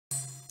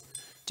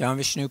Down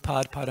Vishnu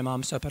Pad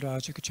Padamam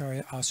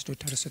Saparajikacharya Astu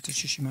Tarasata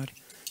Shishimari.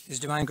 His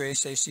Divine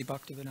Grace A.C.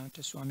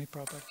 Bhaktivedanta Swami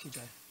Prabhupada Ki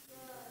Jai.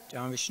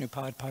 Down Vishnu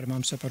Pad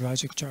Padamam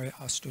Saparajikacharya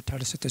Astu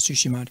Tarasata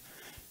Shishimari.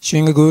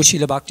 Shringa Guru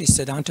Shila Bhakti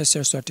Siddhanta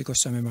Saraswati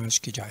Goswami Maharaj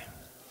Ki Jai.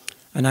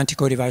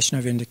 Anantikoti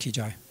Vaishnavinda Ki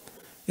Jai.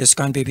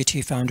 ISKCON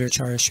BBT Founder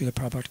Acharya Srila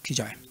Prabhupada Ki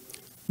Jai.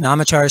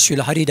 Namacharya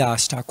Srila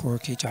Haridas Thakur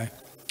Ki Jai.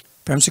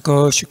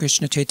 Premsako Shri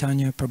Krishna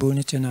Chaitanya Prabhu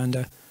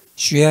Nityananda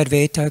Shri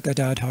Advaita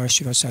Gadadhar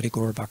Shivasari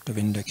Gaur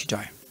Bhaktavinda Ki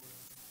Jai.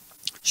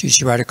 Shri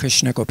Shri Radha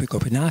Krishna Gopi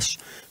Gopinath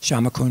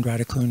Shamakund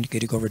Radhakund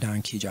Giri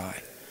Govardhan Ki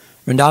Jai.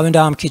 Vrindavan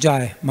Dham Ki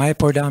Jai.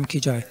 Mayapur Dham Ki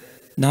Jai.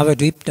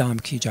 Navadvip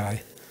Dham Ki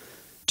Jai.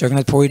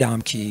 Jagannath Puri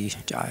Dham Ki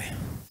Jai.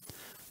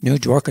 New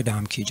Dwarka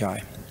Dham Ki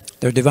Jai.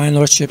 Their Divine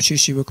Lordship Shri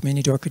Shri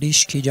Rukmini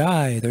Dwarkadish Ki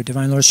Jai. Their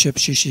Divine Lordship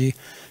Shri Shri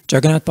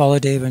Jagannath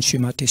Baladev and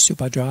Srimati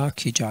Subhadra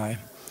Ki Jai.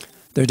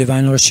 Their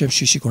Divine Lordship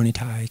Shri Shri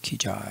Gornitai Ki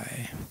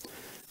Jai.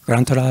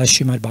 Grantara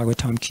Srimad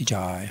Bhagavatam Ki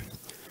Jai.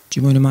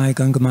 Jimunamai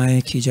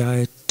Gangamai Ki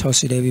Jai.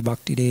 Tulsi Devi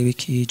Bhakti Devi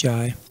Ki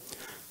Jai.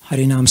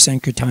 Harinam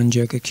Sankirtan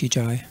Jaga Ki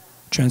Jai.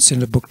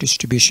 Transcendental Book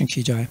Distribution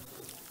Ki Jai.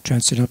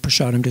 Transcendental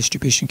Prasadam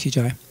Distribution Ki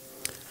Jai.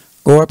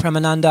 Gaur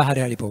Pramananda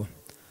Hari Hari Bol.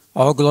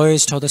 All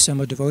glories to the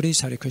assembled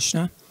devotees, Hare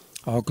Krishna.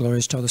 All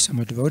glories to the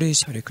assembled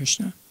devotees, Hare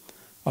Krishna.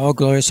 All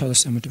glories to the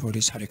assembled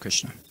devotees, Hare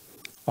Krishna.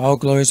 All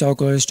glories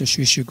to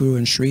Sri Sri Guru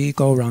and Sri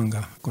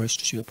Gauranga. Glories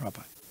to Srila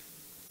Prabhupada.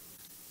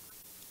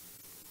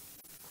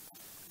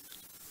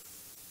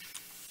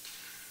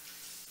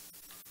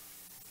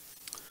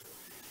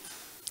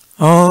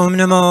 Om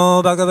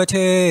Namo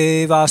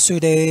Bhagavate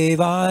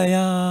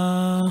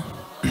Vasudevaya.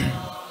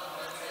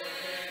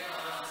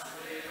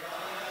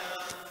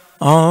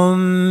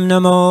 Om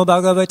Namo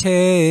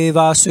Bhagavate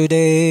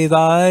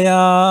Vasudevaya.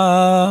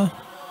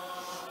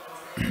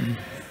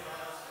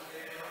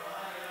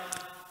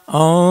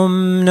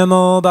 Om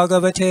Namo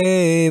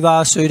Bhagavate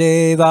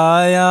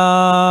Vasudevaya.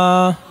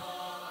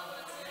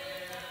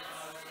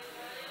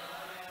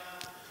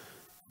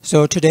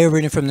 So today we're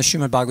reading from the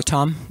Srimad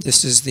Bhagavatam.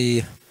 This is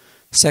the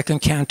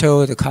second canto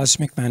of the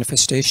Cosmic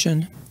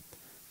Manifestation,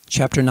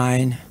 Chapter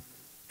 9,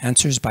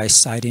 Answers by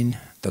Citing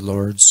the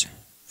Lord's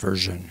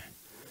Version.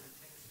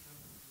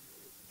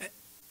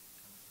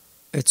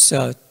 It's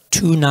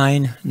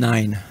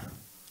 299.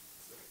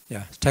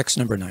 Yeah, text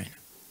number 9.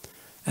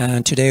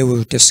 And today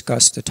we'll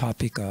discuss the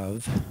topic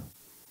of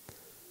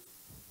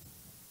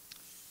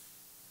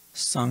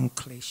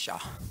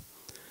Sanklesha.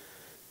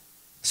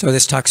 So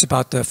this talks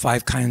about the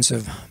 5 kinds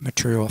of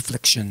material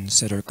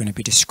afflictions that are going to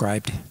be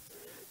described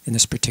in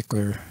this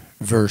particular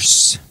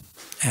verse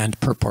and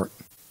purport.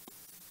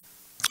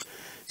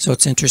 So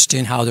it's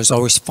interesting how there's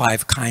always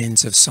 5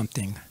 kinds of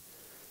something.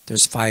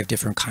 There's 5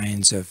 different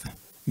kinds of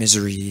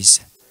miseries.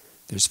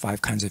 There's 5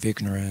 kinds of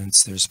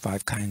ignorance. There's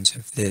 5 kinds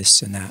of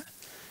this and that.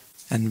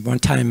 And one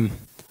time,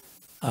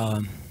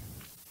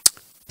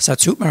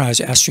 Satsut Maharaj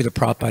asked Srila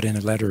Prabhupada in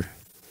a letter,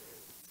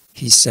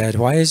 he said,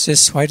 why is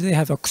this, why do they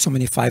have so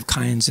many 5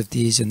 kinds of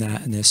these and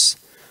that and this?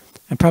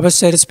 And Prabhupada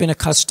said it's been a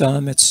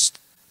custom. It's,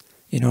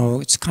 you know,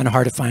 it's kind of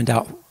hard to find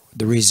out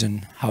the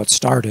reason how it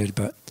started,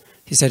 but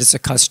he said it's a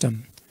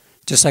custom.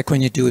 Just like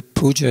when you do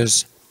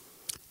pujas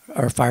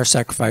or fire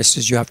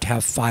sacrifices, you have to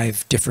have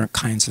 5 different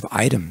kinds of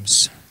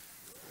items,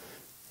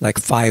 like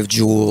 5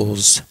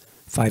 jewels,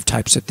 5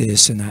 types of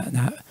this and that and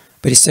that.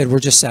 But he said we're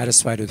just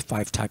satisfied with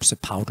 5 types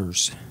of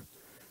powders.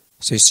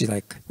 So you see,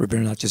 like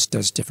Rabindranath just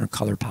does different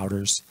color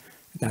powders.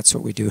 That's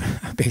what we do,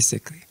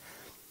 basically.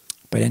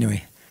 But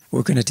anyway,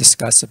 we're going to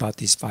discuss about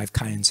these 5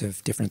 kinds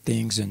of different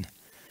things, and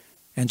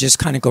just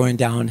kind of going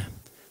down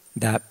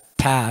that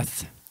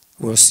path,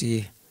 we'll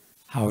see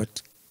how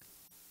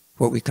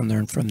what we can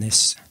learn from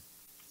this.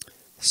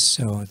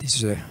 So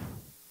these are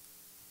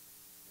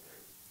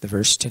the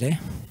verse today.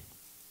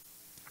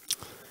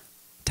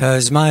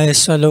 Tasmai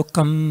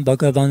salokam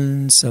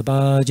bhagavan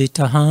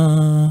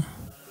sabhajitaha.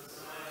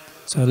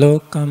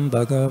 Salokam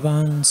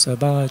bhagavan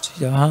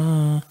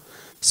sabhajitaha.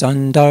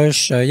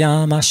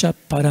 Sandarshayamasha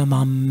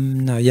paramam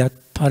nayat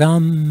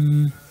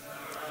param.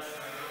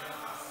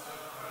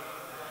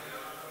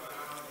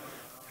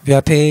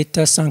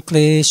 Vyapeta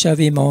sanklesha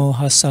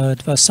vimoha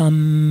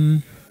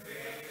sadvasam.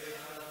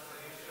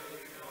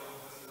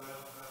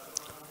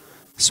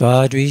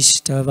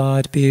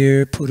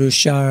 Swadrishtavadbir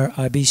purushar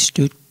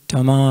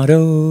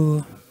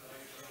abhistuttamaro.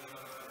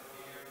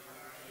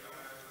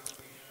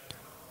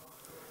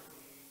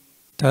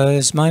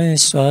 Tasmai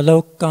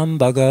swalokam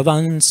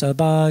bhagavan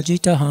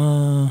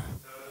sabhajitaha.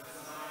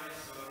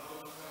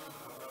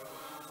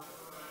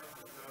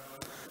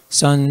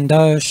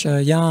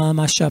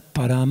 Sandarshayamasha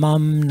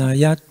paramam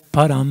nayat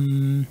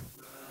param.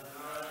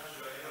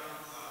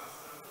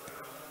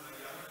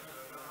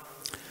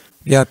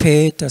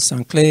 Vyapeta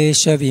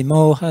sanklesha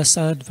vimoha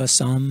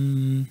sadvasam.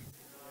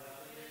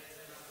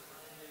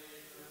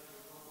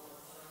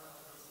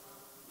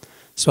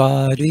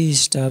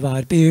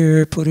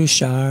 Swadhishtavadbir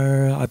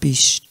purushar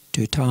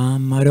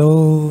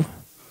abhishtutamaro.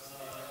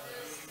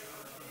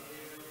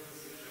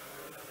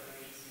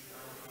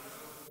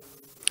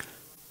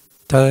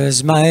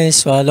 Tasmai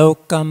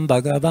Swalokam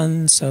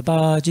Bhagavan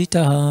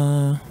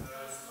Sabhajitaha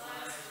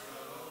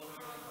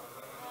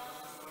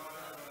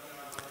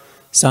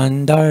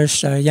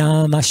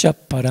Sandarshyamasya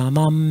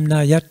Paramam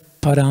Nayat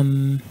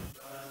Param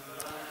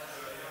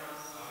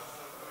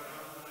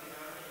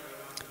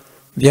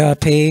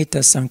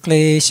Vyapeta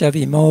Sanklesha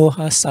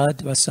Vimoha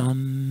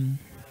Sadvasam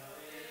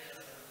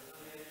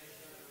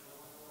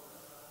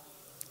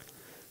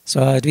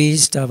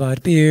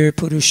Swadvistavadbir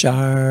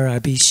Purushar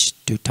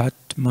Abhishtu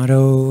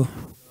Tatmaro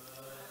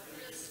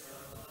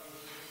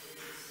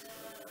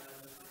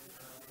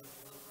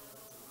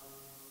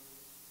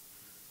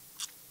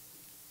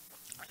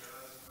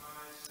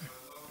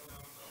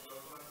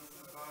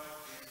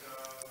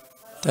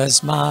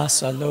Tasma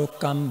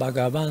Salokam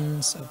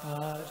Bhagavan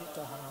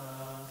Sabhajitaha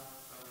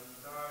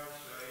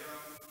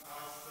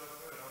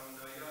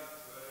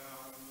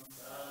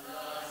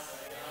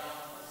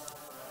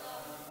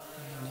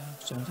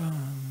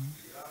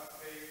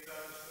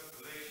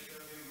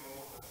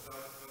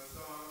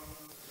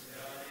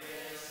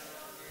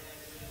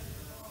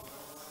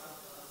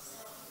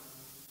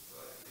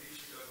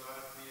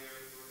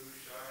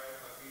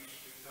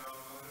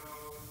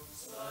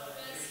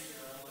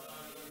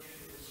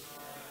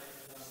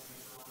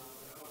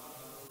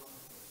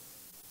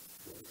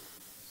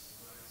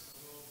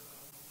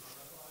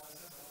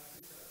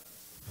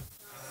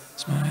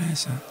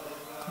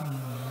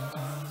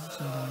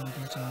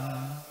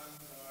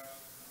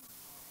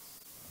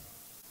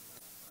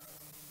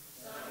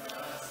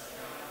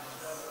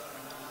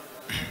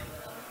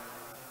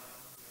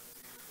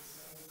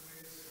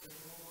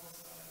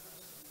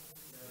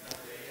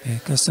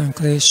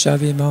Ekasanklesha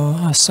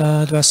Vimoha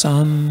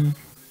Sadvasam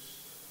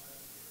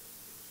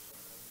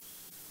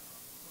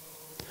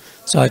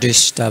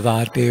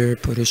Sadhishtavadbir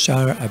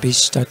Purushar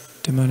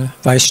Abhishtatamana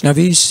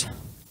Vaishnavis.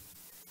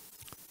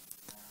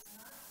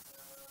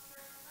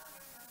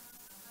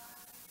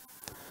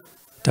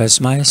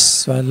 Tasmai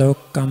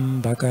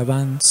Swalokam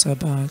Bhagavan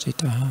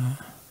Sabhajitaha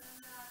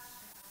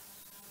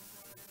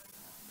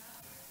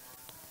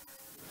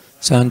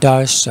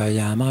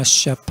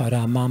Sandarshyamasya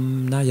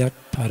Paramam Nayat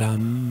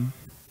Param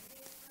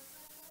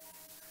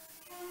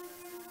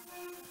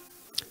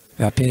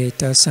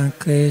Vyapeta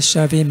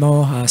Sanklesha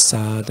Vimoha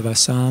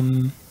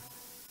Sadvasam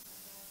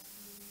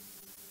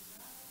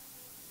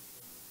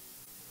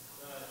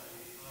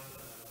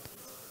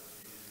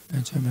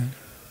Benjamin.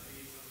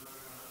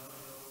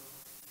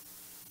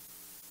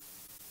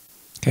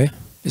 Okay,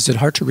 is it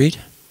hard to read?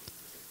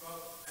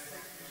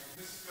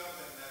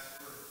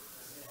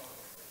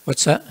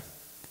 What's that?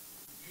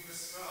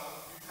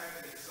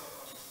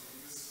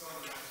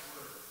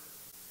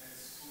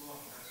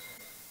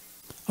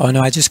 Oh no,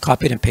 I just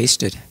copied and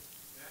pasted.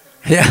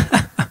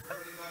 Yeah.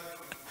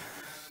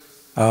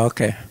 Oh,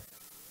 okay.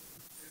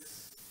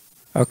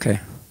 Okay.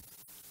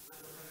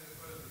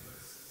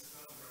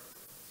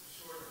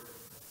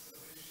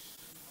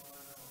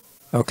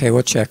 Okay,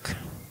 we'll check.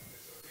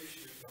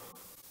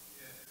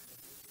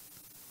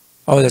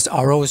 Oh, this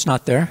RO is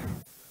not there?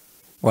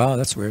 Wow,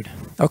 that's weird.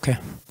 Okay.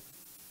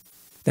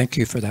 Thank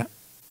you for that.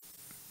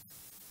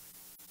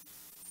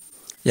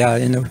 Yeah,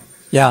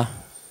 yeah.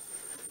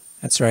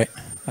 That's right.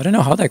 I don't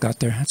know how that got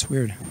there. That's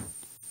weird.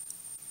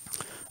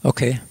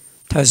 Okay.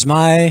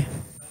 Tasmai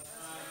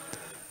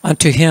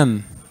unto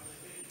him.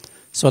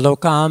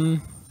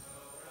 Swalokam,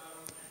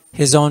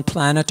 his own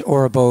planet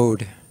or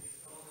abode.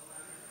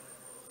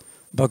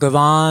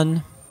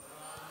 Bhagavan,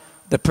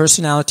 the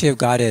personality of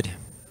Godhead.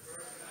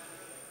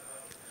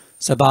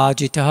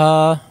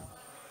 Sabhajitaha,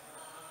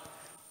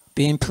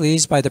 being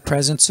pleased by the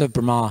presence of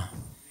Brahma.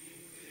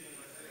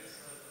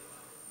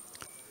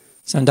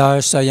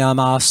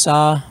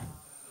 Sandarsayamasa,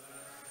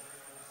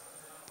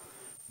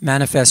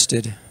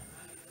 manifested.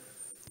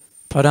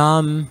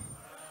 Param,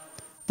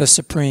 the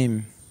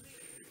supreme.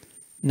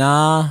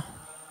 Na,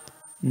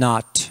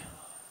 not.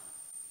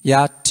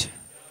 Yat,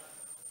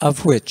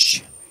 of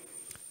which.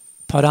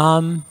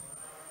 Param,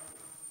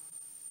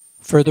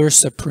 further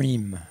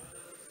supreme.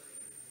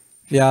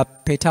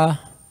 Vyapeta,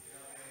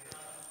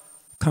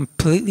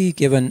 completely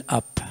given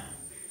up.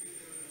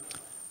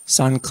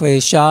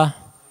 Sanklesha,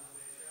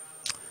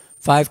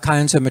 5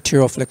 kinds of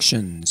material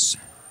afflictions.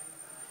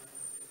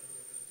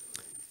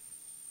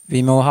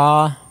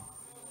 Vimoha,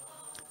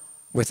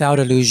 without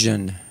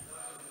illusion.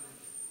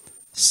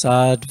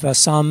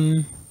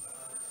 Sadvasam,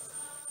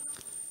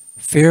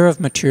 fear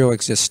of material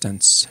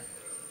existence.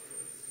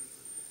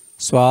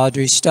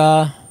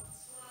 Swadrishta,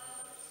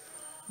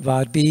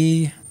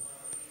 vadbi,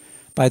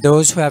 by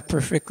those who have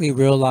perfectly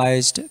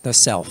realized the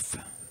self.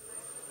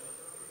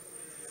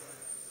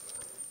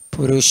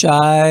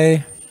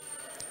 Purushai,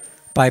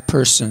 by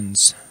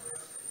persons.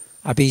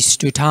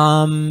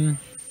 Abhistutam,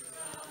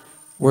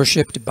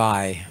 worshipped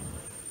by.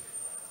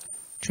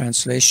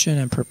 Translation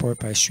and purport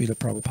by Srila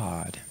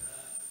Prabhupada.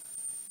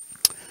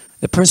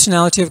 The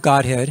personality of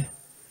Godhead,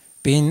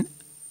 being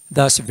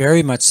thus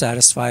very much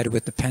satisfied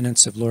with the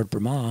penance of Lord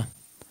Brahma,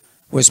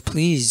 was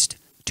pleased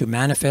to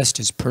manifest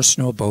his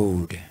personal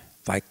abode,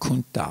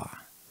 Vaikuntha,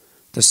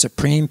 the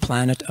supreme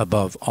planet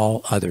above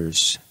all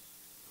others.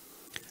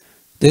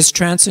 This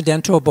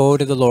transcendental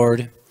abode of the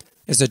Lord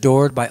is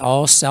adored by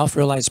all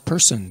self-realized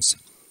persons,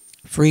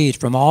 freed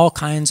from all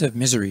kinds of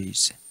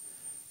miseries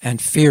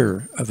and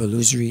fear of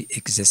illusory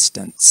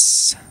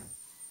existence.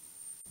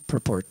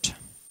 Purport.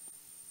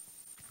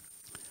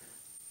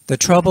 The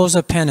troubles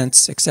of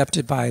penance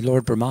accepted by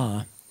Lord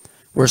Brahma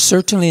were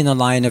certainly in the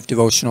line of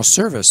devotional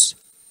service,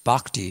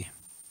 bhakti.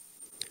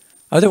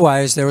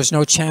 Otherwise, there was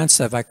no chance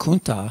that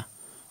Vaikuntha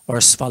or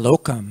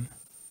Svalokam,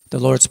 the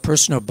Lord's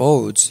personal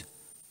abodes,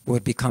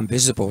 would become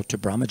visible to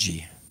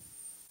Brahmaji.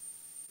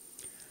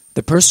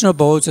 The personal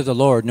abodes of the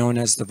Lord, known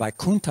as the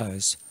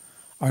Vaikunthas,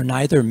 are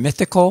neither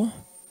mythical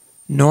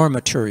nor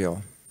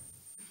material,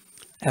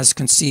 as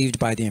conceived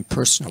by the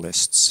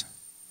impersonalists.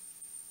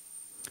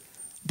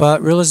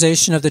 But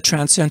realization of the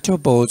transcendental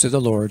abodes of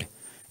the Lord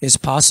is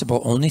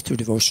possible only through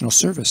devotional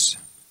service,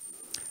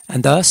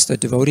 and thus the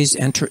devotees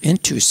enter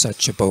into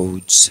such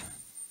abodes.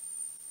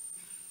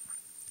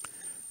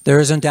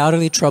 There is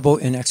undoubtedly trouble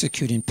in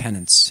executing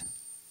penance,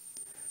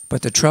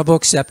 but the trouble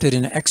accepted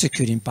in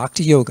executing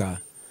bhakti yoga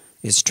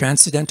is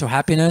transcendental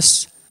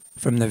happiness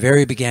from the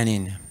very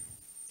beginning,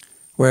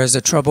 whereas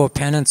the trouble of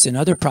penance in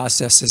other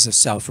processes of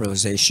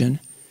self-realization,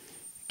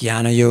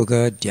 jnana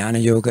yoga, dhyana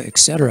yoga,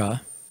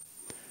 etc.,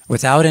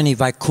 without any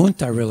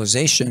Vaikuntha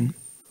realization,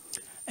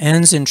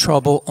 ends in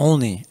trouble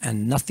only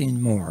and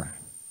nothing more.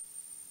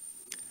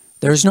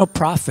 There is no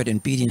profit in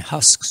beating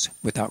husks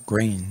without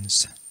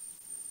grains.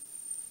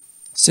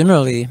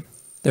 Similarly,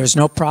 there is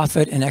no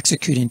profit in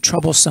executing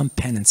troublesome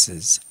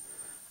penances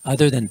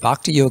other than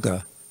bhakti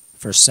yoga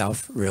for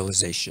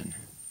self-realization.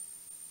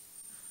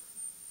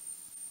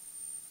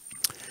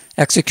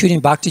 Executing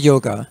bhakti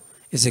yoga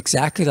is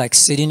exactly like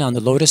sitting on the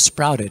lotus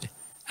sprouted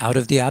out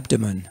of the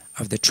abdomen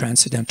of the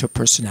transcendental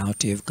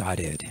personality of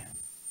Godhead.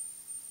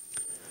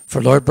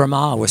 For Lord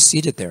Brahma was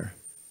seated there.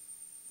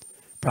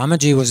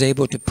 Brahmaji was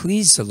able to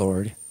please the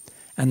Lord,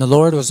 and the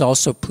Lord was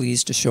also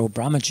pleased to show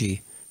Brahmaji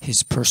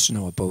his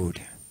personal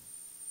abode.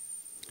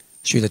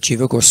 Srila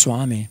Jiva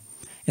Goswami,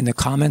 in the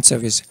comments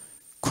of his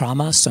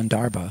Krama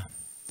Sandarbha,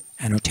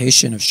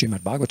 annotation of Srimad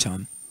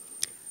Bhagavatam,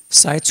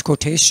 cites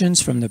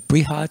quotations from the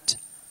Brihat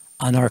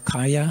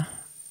Anarkaya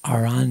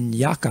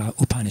Aranyaka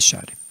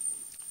Upanishad,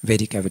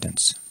 Vedic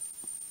evidence.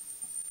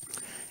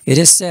 It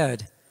is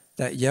said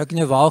that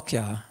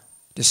Yajnavalkya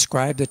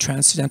described the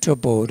transcendental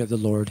abode of the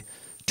Lord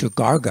to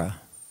Garga,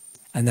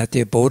 and that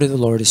the abode of the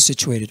Lord is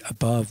situated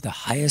above the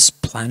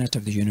highest planet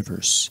of the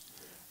universe,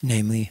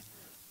 namely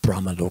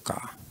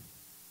Brahmaloka.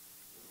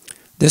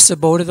 This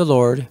abode of the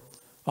Lord,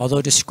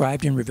 although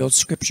described in revealed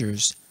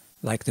scriptures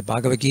like the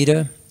Bhagavad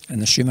Gita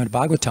and the Srimad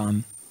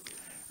Bhagavatam,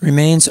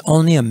 remains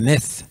only a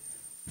myth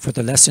for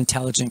the less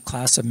intelligent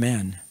class of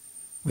men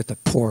with a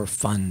poor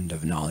fund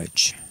of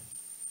knowledge.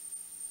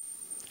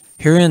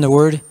 Herein the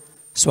word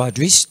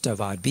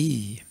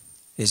Swadristavadbi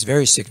is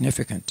very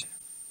significant.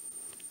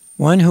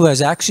 One who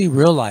has actually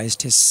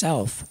realized his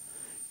self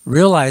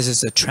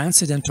realizes the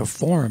transcendental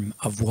form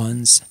of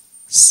one's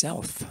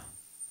self.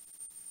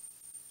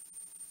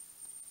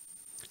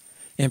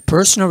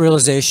 Impersonal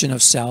realization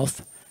of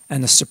self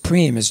and the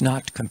Supreme is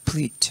not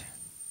complete,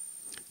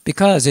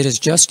 because it is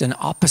just an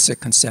opposite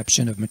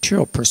conception of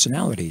material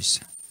personalities.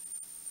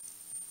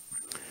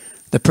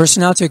 The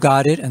personality of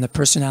Godhead and the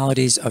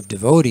personalities of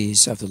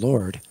devotees of the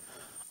Lord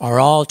are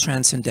all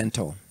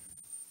transcendental.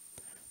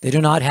 They do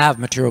not have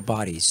material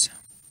bodies.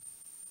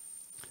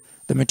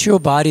 The material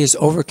body is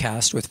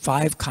overcast with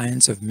 5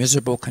 kinds of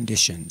miserable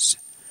conditions,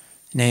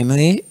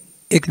 namely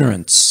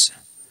ignorance,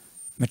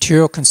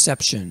 material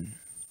conception,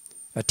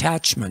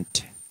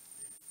 attachment,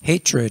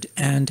 hatred,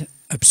 and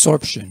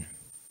absorption.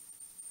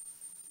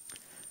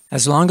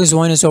 As long as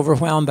one is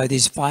overwhelmed by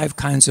these 5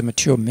 kinds of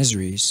material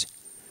miseries,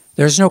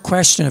 there is no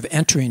question of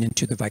entering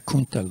into the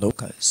Vaikuntha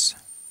lokas.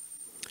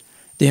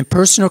 The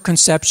impersonal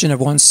conception of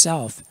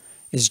oneself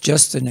is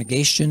just the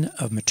negation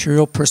of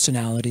material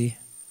personality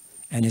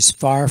and is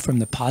far from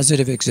the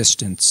positive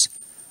existence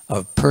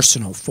of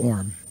personal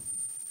form.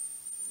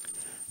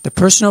 The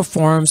personal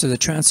forms of the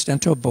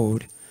transcendental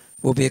abode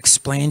will be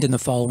explained in the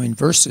following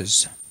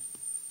verses.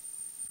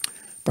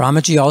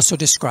 Brahmaji also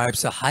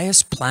describes the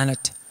highest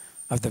planet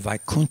of the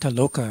Vaikuntha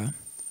Loka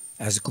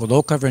as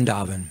Goloka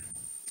Vrindavan,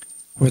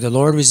 where the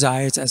Lord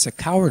resides as a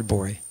cowherd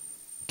boy,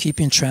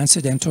 keeping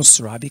transcendental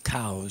Sarabi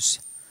cows,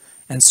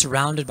 and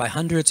surrounded by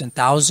hundreds and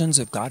thousands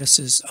of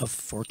goddesses of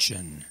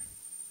fortune.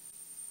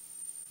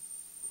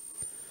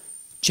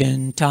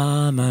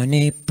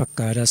 Chintamani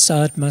prakara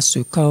sadma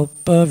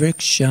sukopa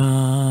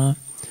vriksha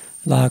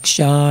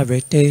laksha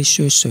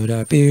vriteshu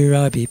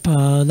surabira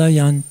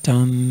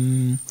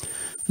vipalayantam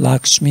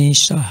lakshmi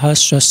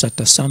sahasra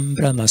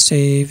satasambhrama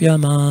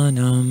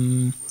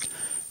sevyamanam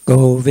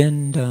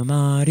Govinda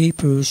Mari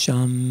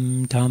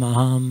Purusham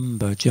Tamaham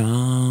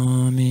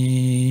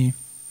Bhajami.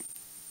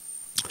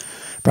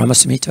 Brahma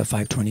Samhita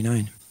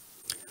 529.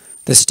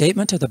 The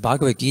statement of the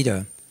Bhagavad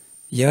Gita,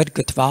 Yad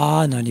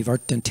Gatva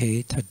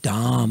Nanivartante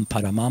Tadam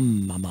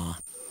Paramam Mama,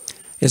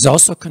 is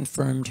also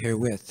confirmed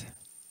herewith.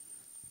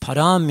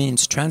 Param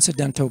means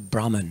transcendental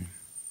Brahman.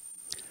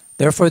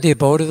 Therefore, the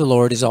abode of the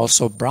Lord is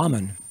also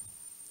Brahman,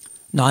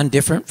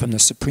 non-different from the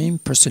Supreme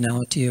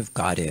Personality of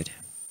Godhead.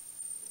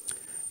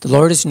 The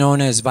Lord is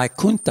known as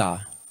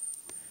Vaikuntha,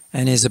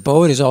 and his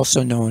abode is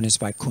also known as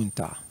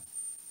Vaikuntha.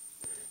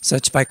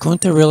 Such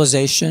Vaikuntha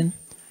realization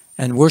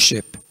and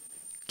worship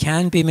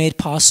can be made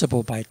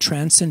possible by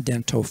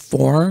transcendental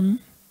form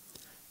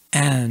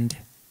and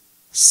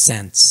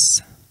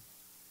sense.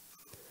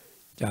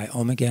 Jai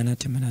Om Gyana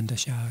Timananda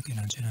Shah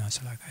Gyananjana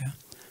Salakaya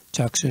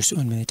Chaksus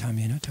Unme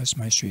Tamena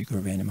Tasmai Sri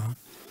Gurve Namaha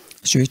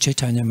Sri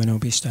Chaitanya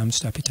Manobhistam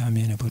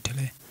Stapitamena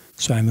Bhutale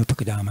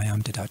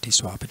Swayamupakadamayam Dadati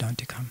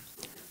Swapadantikam.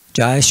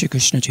 Jai Shri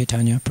Krishna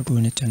Chaitanya Prabhu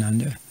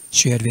Nityananda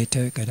Shri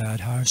Advaita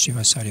Gadadhar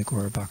Srivasari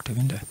Gaura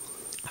Bhaktavinda.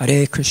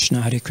 Hare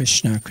Krishna,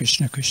 Krishna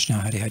Krishna,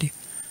 Hare Hare.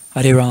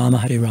 Hare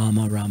Rama,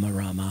 Rama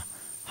Rama,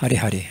 Hare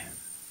Hare.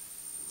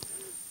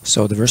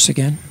 So the verse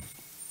again.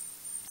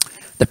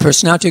 The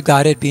personality of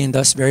Godhead, being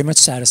thus very much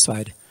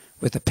satisfied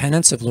with the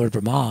penance of Lord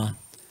Brahma,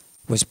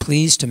 was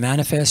pleased to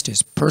manifest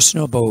his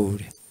personal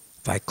abode,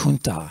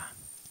 Vaikuntha,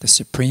 the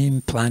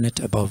supreme planet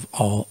above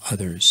all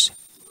others.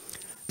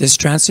 This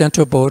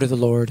transcendental abode of the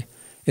Lord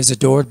is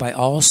adored by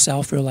all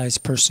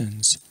self-realized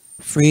persons,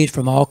 freed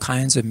from all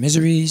kinds of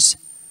miseries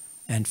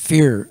and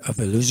fear of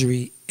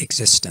illusory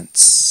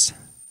existence.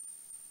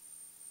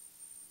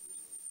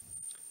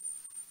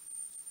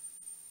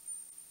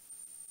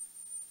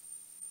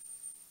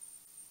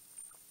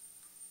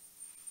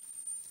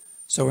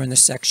 So we're in the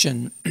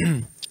section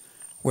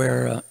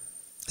where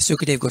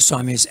Sukadeva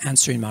Goswami is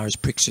answering Maharaj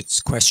Parikshit's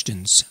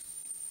questions.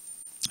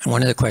 And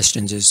one of the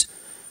questions is,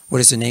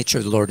 what is the nature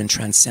of the Lord in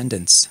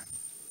transcendence?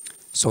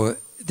 So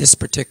this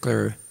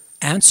particular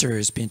answer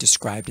is being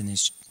described in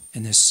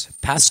this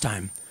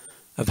pastime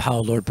of how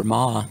Lord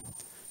Brahma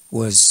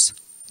was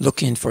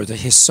looking for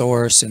his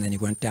source, and then he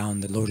went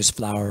down the lotus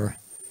flower,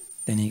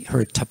 then he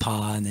heard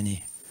tapa, and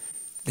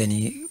then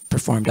he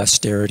performed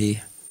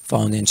austerity,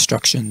 following the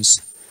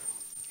instructions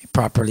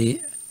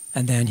properly,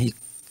 and then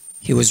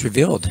he was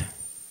revealed.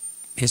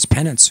 His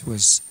penance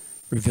was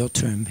revealed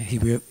to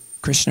him.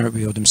 Krishna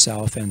revealed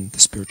himself and the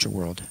spiritual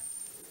world.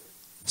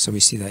 So we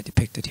see that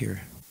depicted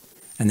here.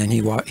 And then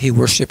he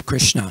worshipped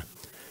Krishna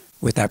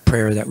with that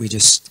prayer that we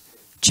just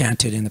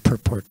chanted in the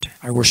purport.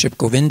 I worship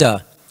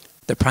Govinda,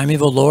 the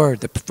primeval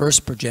Lord, the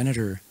first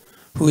progenitor,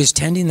 who is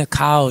tending the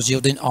cows,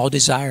 yielding all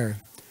desire,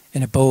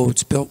 in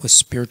abodes built with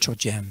spiritual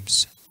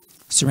gems,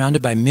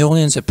 surrounded by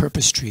millions of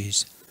purpose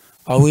trees,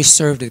 always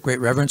served with great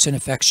reverence and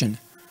affection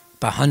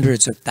by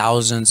hundreds of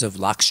thousands of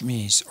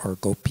Lakshmis or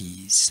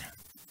Gopis.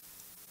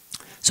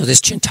 So this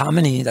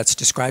Chintamani that's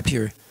described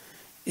here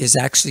is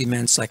actually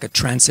meant like a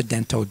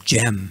transcendental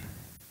gem.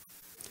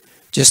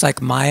 Just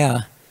like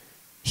Maya,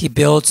 he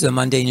builds the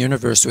mundane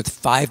universe with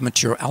 5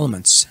 material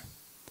elements.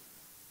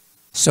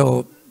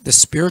 So the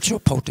spiritual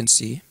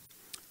potency,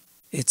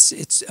 it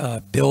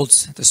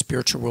builds the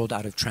spiritual world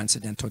out of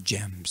transcendental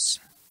gems.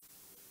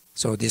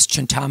 So this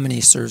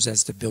Chintamani serves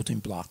as the building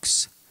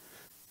blocks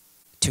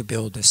to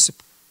build the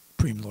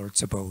Supreme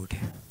Lord's abode.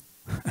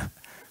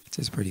 Which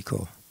is pretty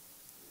cool.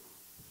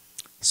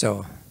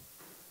 So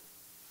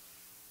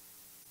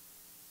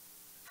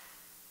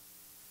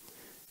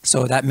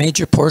that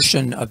major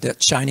portion of the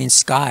shining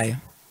sky,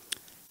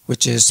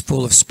 which is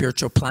full of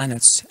spiritual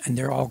planets, and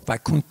they're all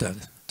Vaikuntha,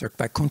 they're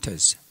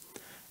Vaikunthas.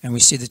 And we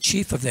see the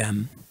chief of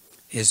them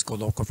is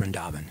Goloka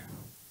Vrindavan.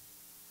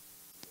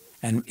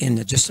 And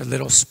in just a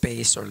little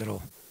space or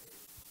little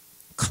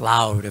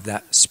cloud of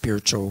that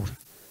spiritual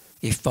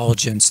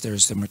effulgence,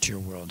 there's the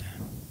material world,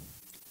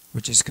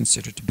 which is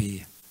considered to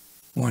be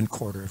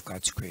 1/4 of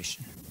God's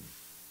creation.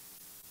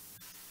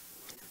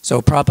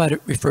 So Prabhupada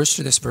refers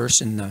to this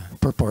verse in the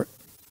purport.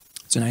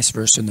 It's a nice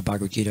verse in the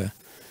Bhagavad Gita.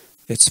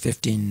 It's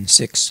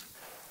 15:6.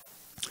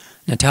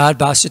 Natad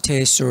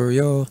basate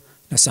suryo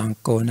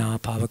nasanko na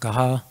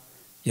pavakaha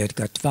yad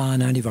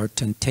gatvana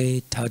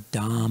nivartante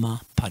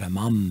tadama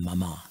paramam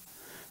mama.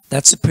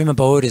 That supreme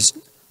abode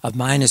of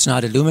mine is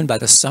not illumined by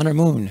the sun or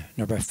moon,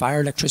 nor by fire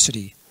or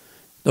electricity.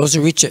 Those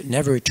who reach it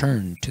never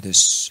return to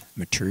this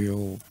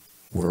material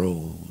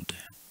world.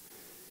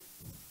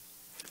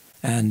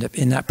 And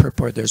in that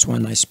purport, there's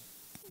one nice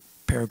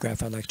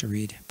paragraph I'd like to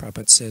read.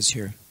 Prabhupada says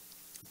here,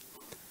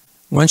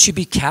 one should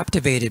be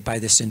captivated by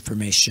this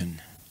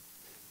information.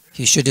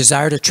 He should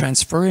desire to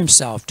transfer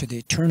himself to the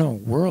eternal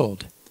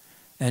world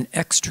and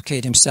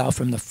extricate himself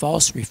from the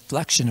false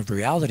reflection of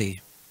reality.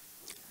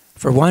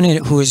 For one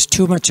who is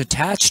too much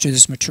attached to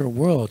this material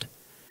world,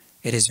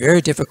 it is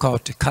very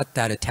difficult to cut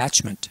that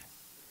attachment.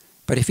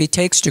 But if he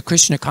takes to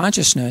Krishna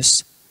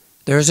consciousness,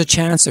 there is a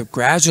chance of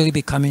gradually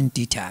becoming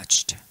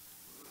detached.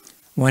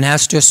 One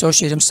has to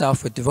associate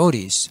himself with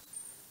devotees,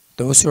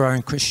 those who are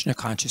in Krishna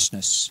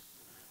consciousness.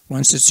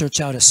 One should search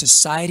out a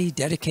society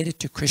dedicated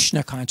to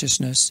Krishna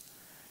consciousness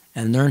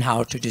and learn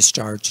how to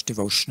discharge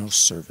devotional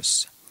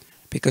service.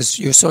 Because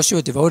you associate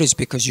with devotees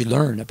because you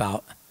learn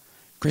about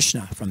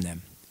Krishna from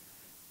them.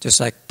 Just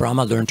like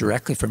Brahma learned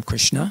directly from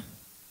Krishna,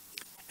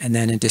 and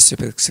then in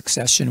disciplic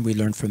succession we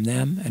learn from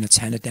them, and it's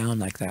handed down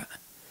like that.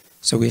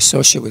 So we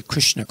associate with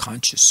Krishna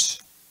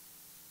conscious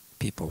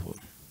people.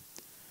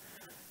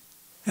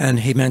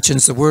 And he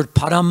mentions the word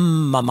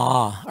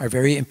paramama are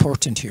very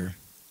important here.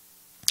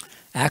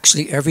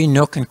 Actually, every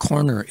nook and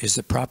corner is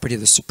the property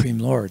of the Supreme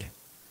Lord.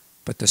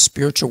 But the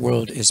spiritual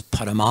world is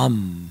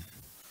paramam.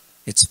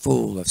 It's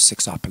full of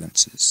six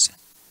opulences.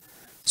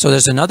 So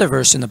there's another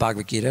verse in the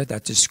Bhagavad Gita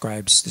that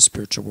describes the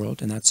spiritual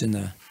world, and that's in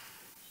the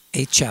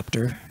 8th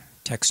chapter,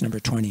 text number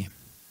 20.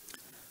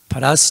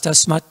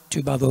 Parastasmat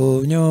tu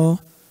bhavonyo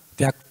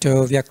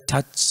vyakto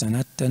vyaktat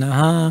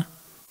sanatanaha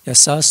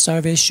yasa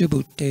sarveshu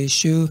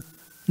bhuteshu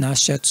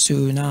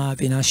nashatsu na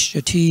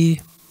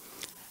vinashyati.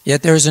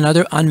 Yet there is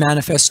another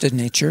unmanifested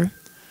nature,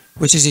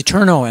 which is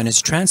eternal and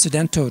is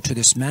transcendental to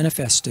this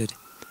manifested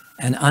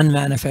and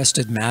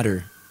unmanifested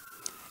matter.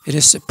 It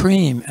is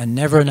supreme and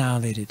never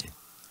annihilated.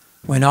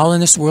 When all in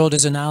this world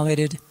is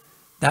annihilated,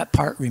 that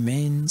part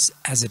remains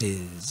as it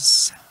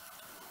is.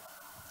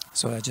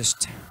 So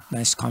just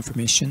nice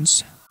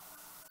confirmations.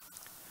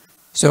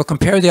 So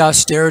compare the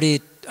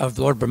austerity of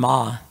Lord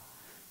Brahma.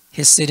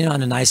 He's sitting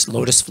on a nice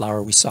lotus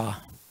flower we saw.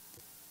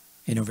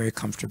 Very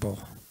comfortable.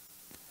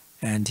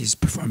 And he's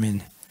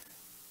performing,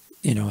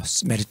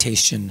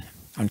 meditation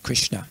on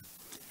Krishna.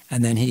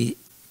 And then he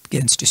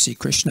begins to see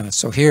Krishna.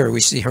 So here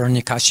we see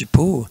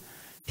Hiranyakashipu.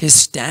 He's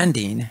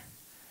standing,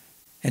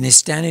 and he's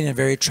standing in a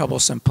very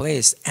troublesome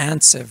place.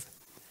 Ants have,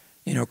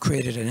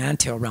 created an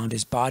anthill around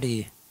his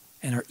body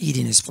and are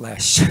eating his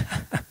flesh.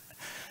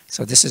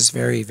 So this is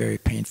very, very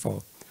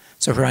painful.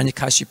 So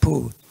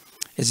Hiranyakashipu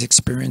is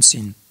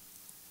experiencing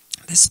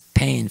this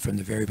pain from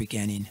the very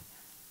beginning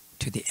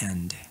to the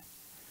end.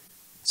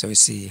 So we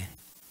see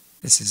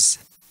this is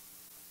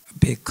a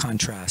big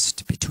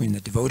contrast between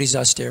the devotees'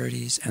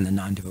 austerities and the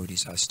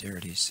non-devotees'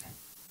 austerities.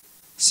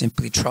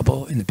 Simply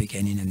trouble in the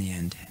beginning and the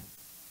end.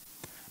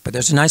 But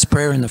there's a nice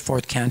prayer in the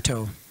 4th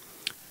canto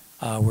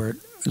where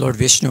Lord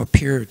Vishnu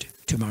appeared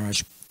to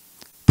Maharaj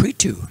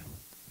Prithu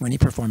when he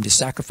performed his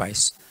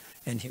sacrifice,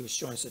 and he was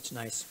showing such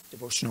nice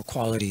devotional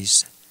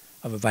qualities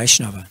of a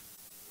Vaishnava.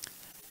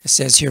 It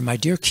says here, "My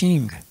dear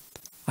king,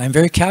 I am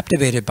very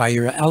captivated by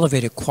your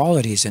elevated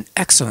qualities and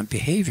excellent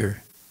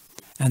behavior,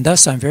 and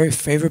thus I am very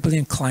favorably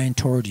inclined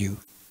toward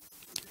you.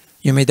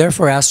 You may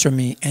therefore ask from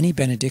me any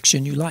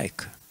benediction you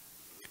like.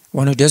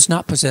 One who does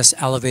not possess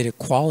elevated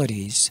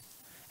qualities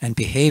and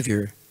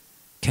behavior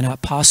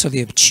cannot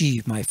possibly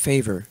achieve my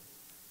favor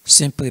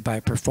simply by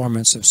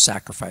performance of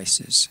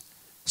sacrifices,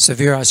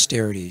 severe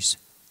austerities,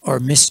 or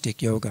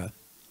mystic yoga.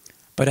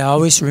 But I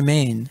always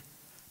remain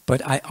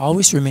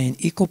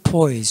equal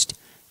poised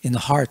in the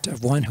heart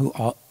of one who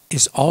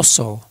is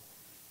also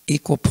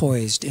equal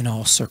poised in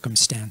all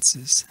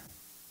circumstances."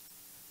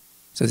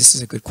 So this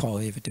is a good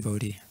quality of a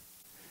devotee.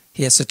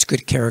 He has such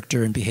good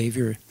character and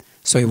behavior,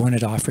 so he wanted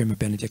to offer him a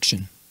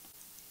benediction.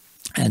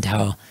 And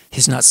how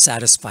he's not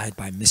satisfied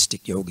by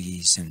mystic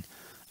yogis and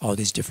all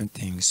these different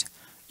things.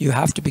 You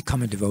have to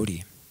become a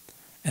devotee.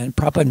 And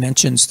Prabhupada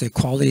mentions the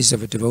qualities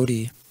of a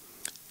devotee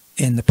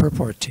in the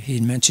purport. He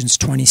mentions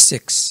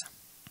 26.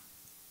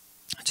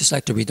 I'd just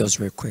like to read those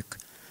real quick.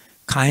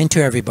 Kind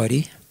to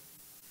everybody,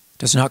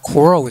 does not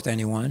quarrel with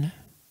anyone,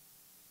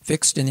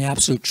 fixed in the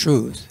absolute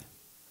truth,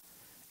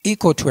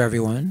 equal to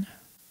everyone,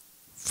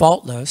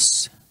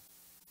 faultless,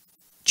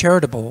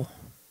 charitable,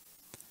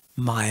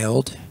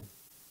 mild,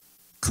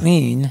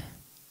 clean,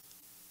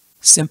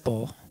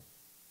 simple,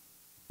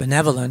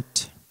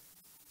 benevolent,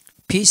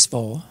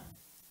 peaceful,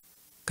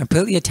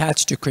 completely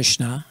attached to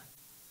Krishna,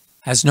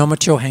 has no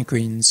material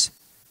hankerings,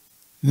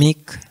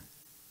 meek,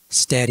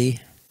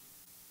 steady,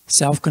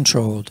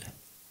 self-controlled,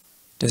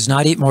 does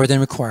not eat more than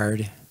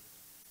required,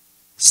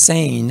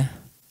 sane,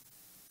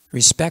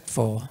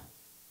 respectful,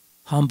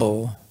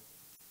 humble,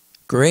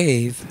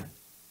 grave,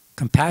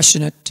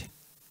 compassionate,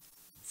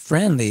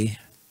 friendly,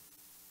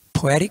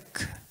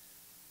 poetic,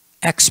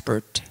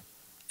 expert,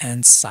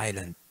 and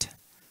silent.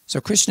 So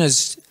Krishna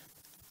is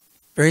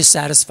very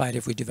satisfied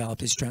if we develop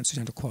these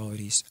transcendental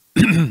qualities.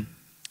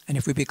 And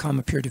if we become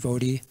a pure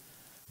devotee,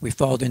 we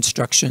follow the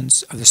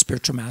instructions of the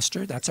spiritual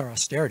master. That's our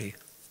austerity.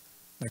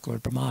 Like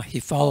Lord Brahma, he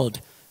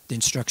followed the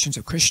instructions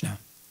of Krishna.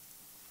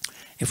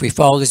 If we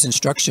follow his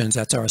instructions,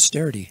 that's our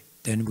austerity.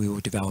 Then we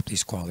will develop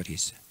these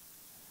qualities.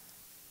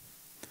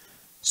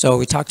 So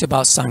we talked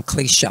about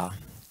sanklesha,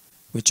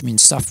 which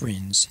means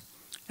sufferings.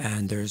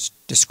 And there's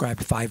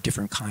described 5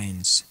 different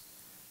kinds.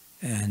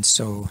 And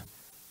so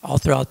all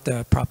throughout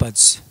the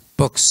Prabhupada's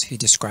books, he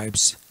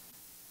describes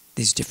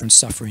these different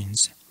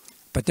sufferings.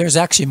 But there's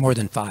actually more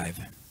than 5.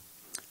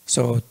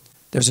 So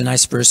there's a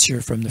nice verse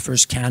here from the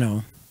 1st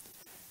canto.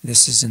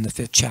 This is in the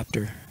 5th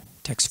chapter,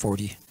 text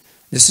 40.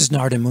 This is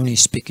Narada Muni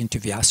speaking to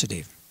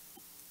Vyasadeva.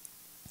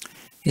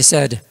 He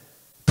said,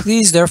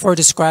 "Please therefore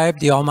describe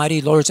the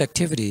Almighty Lord's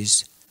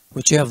activities,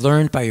 which you have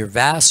learned by your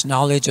vast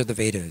knowledge of the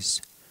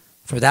Vedas.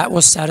 For that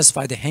will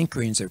satisfy the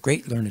hankerings of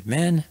great learned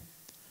men,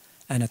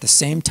 and at the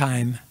same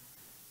time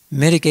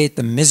mitigate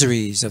the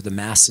miseries of the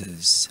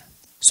masses."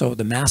 So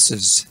the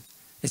masses,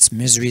 it's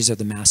miseries of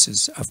the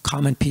masses, of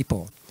common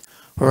people,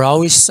 who are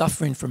always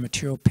suffering from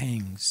material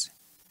pangs.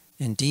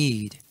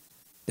 Indeed,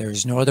 there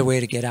is no other way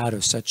to get out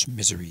of such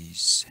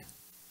miseries.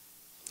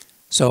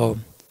 So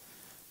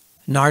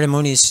Narada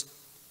Muni is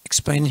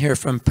explaining here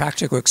from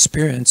practical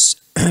experience,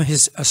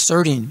 he's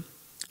asserting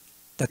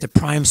that the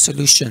prime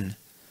solution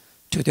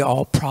to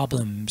all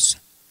problems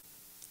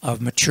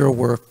of material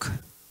work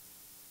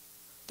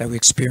that we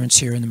experience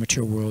here in the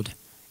material world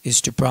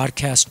is to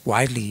broadcast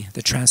widely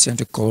the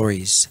transcendental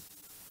glories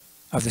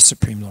of the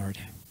Supreme Lord.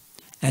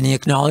 And he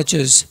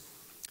acknowledges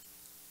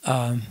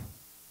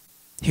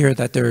here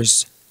that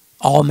there's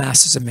all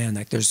masses of men,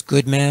 like there's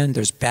good men,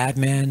 there's bad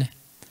men.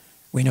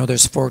 We know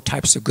there's 4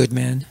 types of good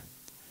men.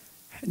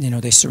 You know,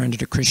 they surrender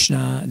to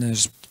Krishna, and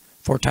there's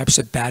 4 types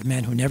of bad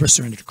men who never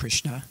surrender to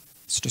Krishna.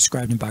 It's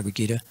described in Bhagavad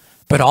Gita.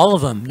 But all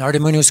of them, Narada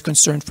Muni was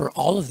concerned for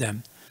all of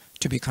them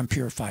to become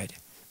purified.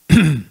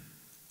 And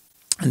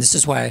this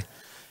is why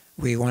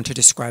we want to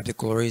describe the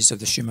glories of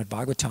the Srimad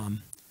Bhagavatam,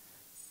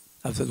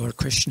 of the Lord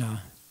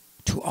Krishna,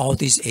 to all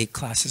these 8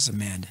 classes of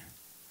men.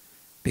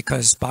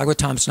 Because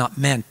Bhagavatam is not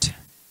meant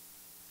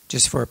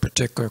just for a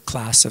particular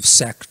class of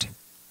sect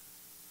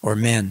or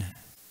men.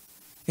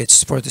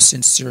 It's for the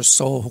sincere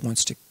soul who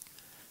wants to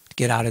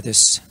get out of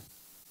this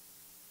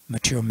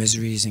material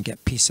miseries and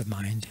get peace of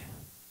mind.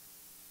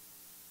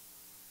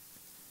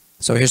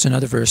 So here's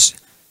another verse.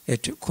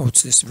 It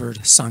quotes this word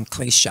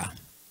sanklesha,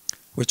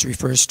 which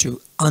refers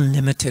to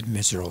unlimited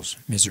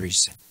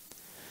miseries.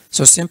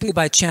 So simply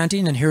by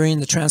chanting and hearing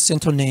the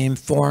transcendental name,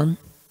 form,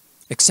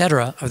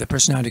 etc. of the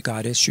personality of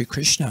God is Sri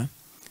Krishna,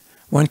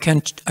 one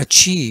can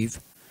achieve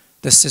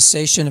the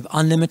cessation of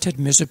unlimited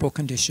miserable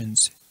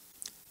conditions.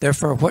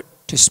 Therefore, what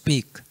to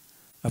speak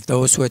of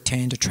those who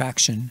attained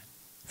attraction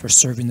for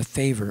serving the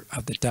favor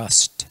of the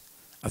dust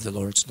of the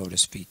Lord's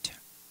lotus feet.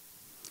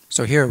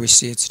 So here we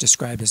see it's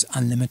described as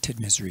unlimited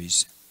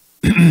miseries.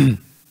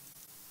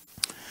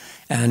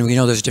 And we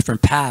know there's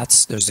different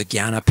paths. There's the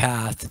jnana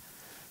path,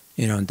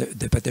 you know,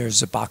 but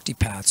there's a bhakti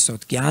path. So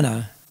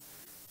jnana,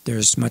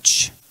 there's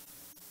much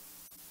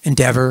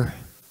endeavor,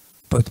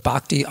 but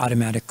bhakti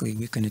automatically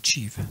we can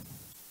achieve.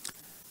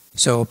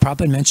 So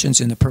Prabhupada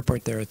mentions in the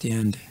purport there at the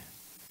end,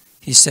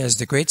 he says,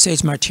 the great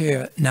sage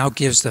Maitreya now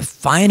gives the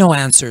final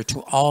answer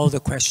to all the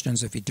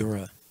questions of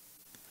Vidura.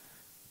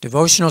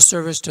 Devotional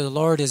service to the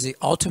Lord is the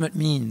ultimate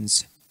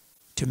means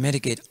to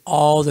mitigate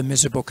all the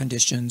miserable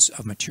conditions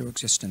of material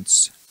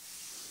existence.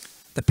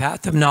 The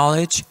path of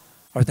knowledge,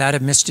 or that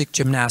of mystic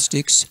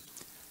gymnastics,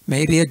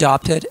 may be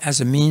adopted as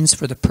a means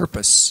for the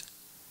purpose,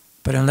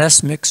 but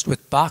unless mixed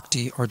with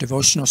bhakti or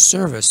devotional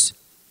service,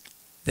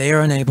 they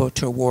are unable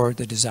to award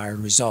the desired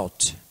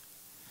result.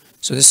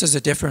 So this is the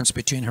difference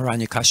between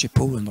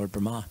Hiranyakashipu and Lord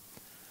Brahma.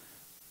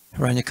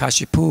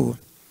 Hiranyakashipu,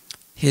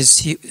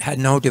 he had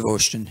no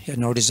devotion, he had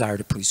no desire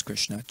to please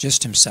Krishna,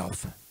 just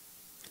himself.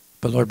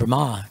 But Lord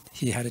Brahma,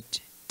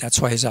 that's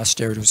why his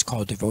austerity was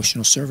called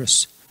devotional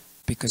service,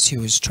 because he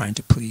was trying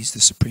to please the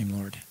Supreme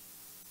Lord.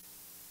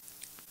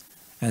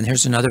 And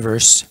here's another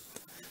verse,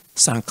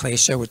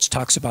 Sanklesha, which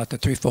talks about the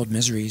threefold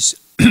miseries.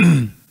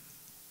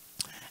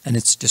 And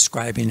it's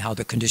describing how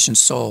the conditioned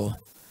soul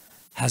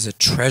has a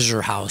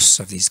treasure house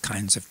of these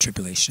kinds of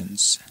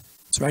tribulations.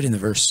 It's right in the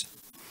verse.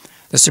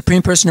 The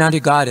Supreme Personality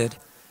of Godhead,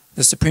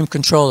 the Supreme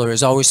Controller,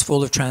 is always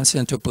full of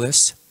transcendental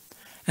bliss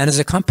and is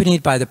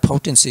accompanied by the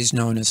potencies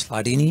known as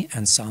Hladini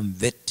and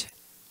Samvit.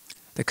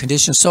 The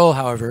conditioned soul,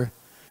 however,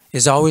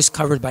 is always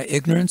covered by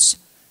ignorance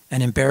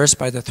and embarrassed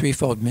by the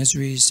threefold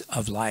miseries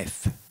of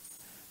life.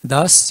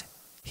 Thus,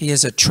 he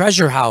is a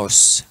treasure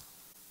house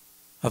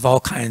of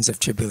all kinds of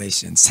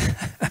tribulations.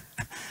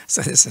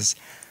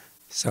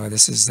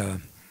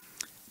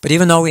 But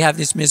even though we have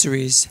these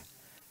miseries,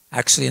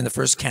 actually in the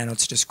first canto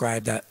it's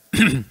described that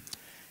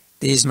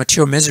these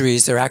material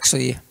miseries, they're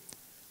actually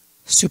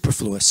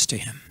superfluous to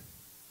him.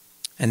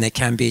 And they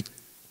can be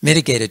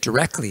mitigated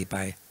directly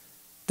by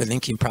the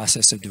linking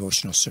process of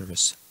devotional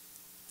service.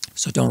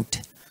 So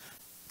don't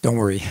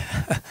worry.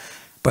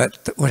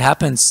 But what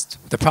happens,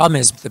 the problem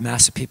is the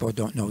mass of people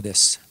don't know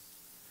this.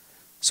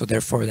 So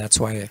therefore, that's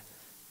why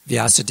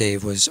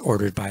Vyasadeva was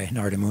ordered by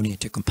Narada Muni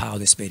to compile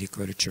this Vedic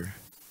literature,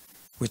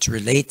 which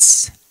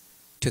relates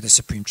to the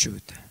Supreme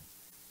Truth.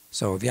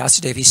 So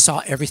Vyasadeva, he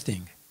saw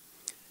everything.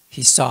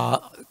 He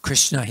saw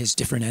Krishna, his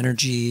different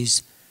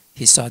energies.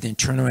 He saw the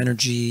internal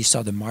energy. He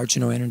saw the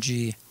marginal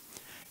energy.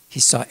 He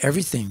saw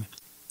everything.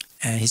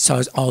 And he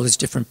saw all his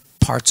different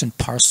parts and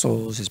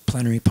parcels, his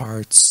plenary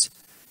parts,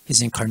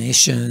 his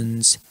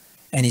incarnations.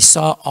 And he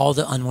saw all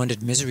the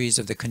unwanted miseries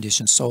of the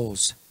conditioned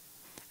souls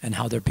and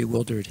how they're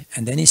bewildered.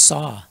 And then he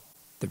saw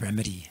the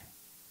remedy.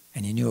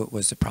 And he knew it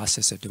was the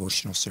process of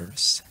devotional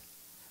service.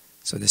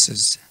 So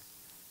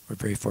we're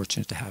very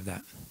fortunate to have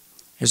that.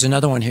 Here's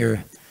another one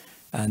here.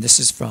 And this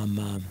is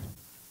from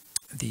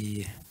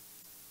the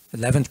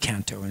 11th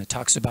canto. And it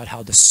talks about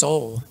how the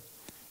soul,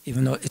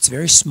 even though it's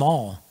very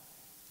small,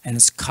 and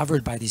it's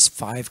covered by these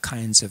 5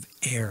 kinds of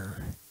air.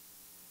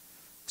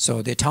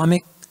 So the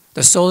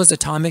soul is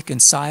atomic in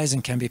size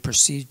and can be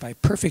perceived by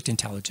perfect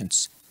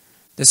intelligence.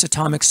 This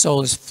atomic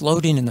soul is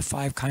floating in the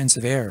 5 kinds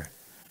of air: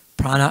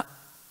 prana,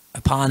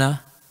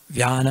 apana,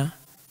 vyana,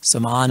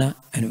 samana,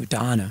 and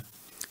udana.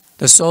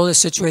 The soul is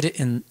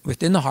situated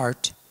within the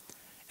heart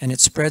and it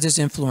spreads its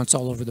influence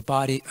all over the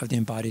body of the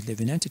embodied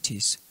living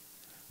entities.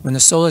 When the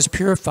soul is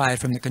purified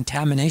from the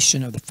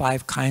contamination of the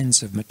 5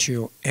 kinds of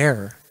material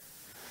air,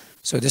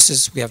 so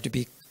we have to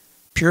be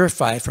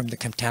purified from the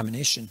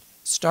contamination.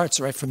 It starts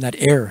right from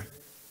that air.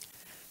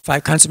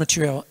 5 kinds of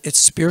material, its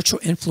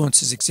spiritual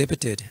influence is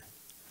exhibited.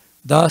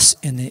 Thus,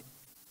 in the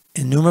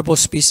innumerable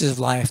species of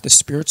life, the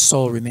spirit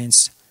soul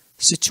remains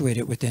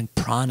situated within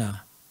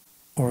prana,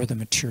 or the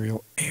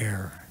material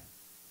air.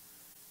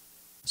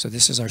 So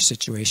this is our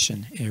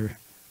situation here.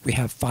 We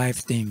have 5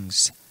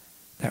 things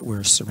that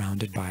we're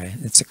surrounded by.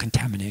 It's a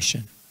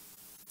contamination.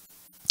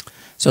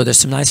 So there's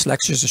some nice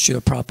lectures of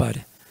Srila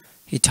Prabhupada.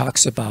 He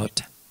talks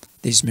about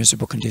these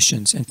miserable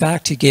conditions. In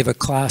fact, he gave a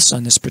class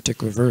on this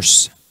particular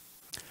verse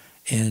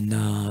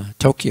in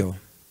Tokyo.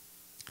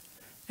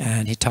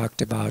 And he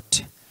talked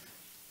about,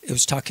 it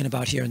was talking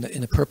about here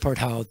in the purport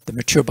how the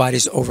material body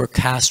is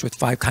overcast with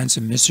 5 kinds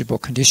of miserable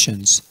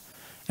conditions.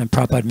 And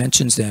Prabhupada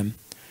mentions them: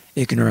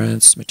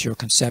 ignorance, material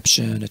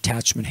conception,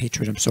 attachment,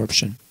 hatred,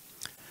 absorption.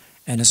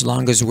 And as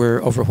long as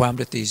we're overwhelmed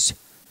with these,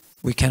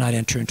 we cannot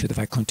enter into the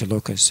Vaikuntha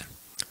Lokas.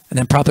 And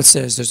then Prabhupada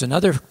says there's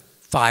another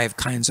 5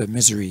 kinds of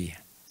misery.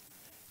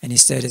 And he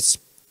said it's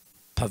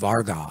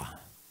pavarga.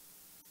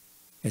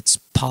 It's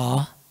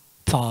pa,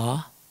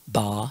 ba,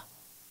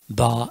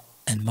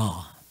 and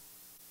ma.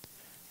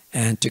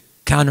 And to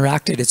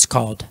counteract it, it's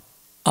called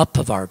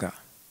apavarga.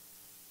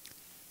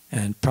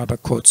 And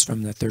Prabhupada quotes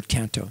from the 3rd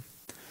canto.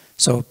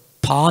 So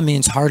pa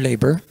means hard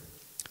labor.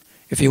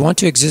 If you want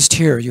to exist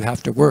here, you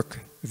have to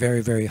work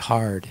very, very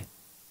hard.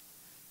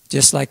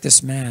 Just like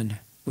this man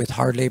with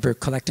hard labor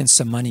collecting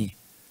some money,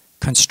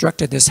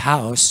 constructed this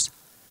house.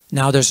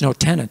 Now there's no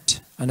tenant,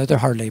 another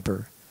hard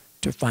labor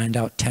to find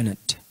out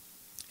tenant.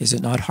 Is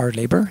it not hard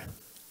labor?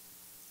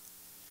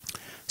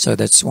 So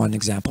that's one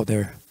example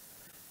there.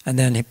 And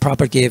then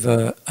Prabhupada gave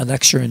a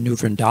lecture in New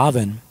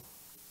Vrindavan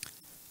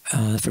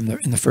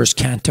in the 1st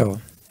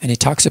canto, and he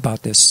talks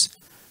about this.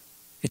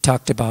 He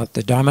talked about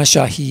the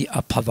Dharmashahi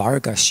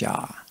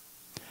apavargasya.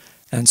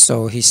 And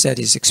so he said,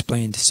 he's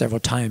explained several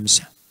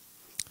times.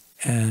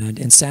 And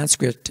in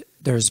Sanskrit,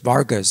 there's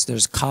vargas.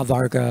 There's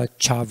ka-varga,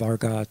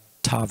 cha-varga,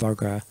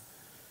 ta-varga.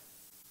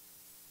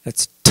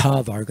 That's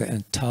ta-varga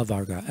and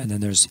ta-varga. And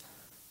then there's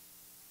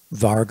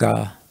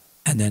varga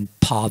and then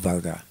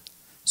pa-varga.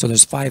 So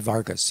there's 5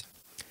 vargas.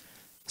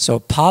 So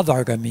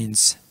pa-varga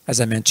means, as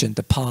I mentioned,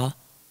 the pa,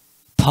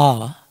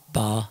 ba,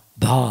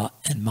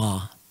 and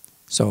ma.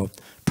 So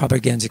Prabhupada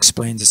again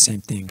explains the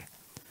same thing.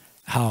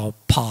 How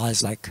pa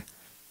is like,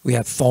 we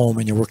have foam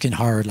and you're working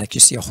hard, like you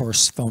see a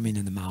horse foaming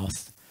in the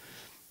mouth.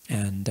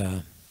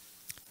 And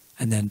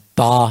then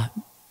ba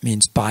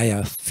means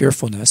baya,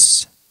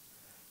 fearfulness.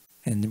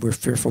 And we're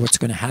fearful what's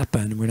going to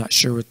happen. We're not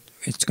sure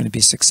it's going to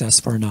be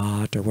successful or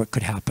not, or what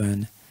could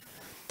happen.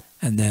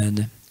 And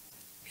then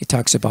he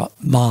talks about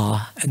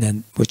ma, and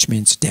then which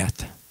means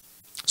death.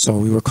 So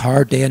we work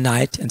hard day and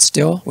night, and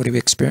still, what do we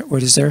experience?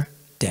 What is there?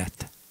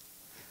 Death.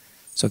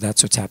 So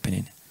that's what's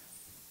happening.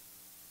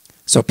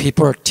 So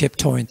people are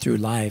tiptoeing through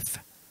life,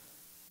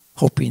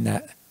 hoping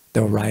that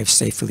they'll arrive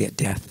safely at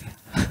death.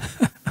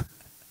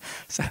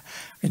 So,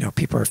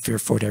 people are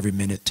fearful at every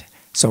minute,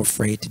 so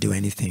afraid to do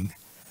anything.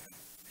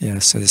 Yeah,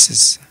 so this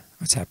is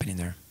what's happening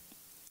there.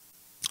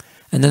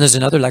 And then there's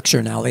another lecture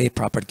in LA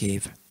Prabhupada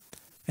gave,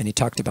 and he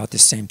talked about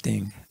this same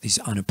thing, these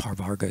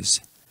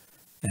anuparvargas.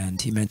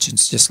 And he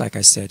mentions, just like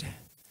I said,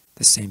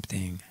 the same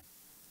thing.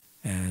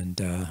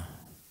 And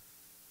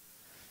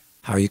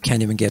how you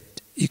can't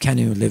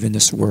even live in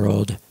this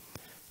world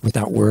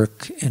without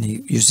work. And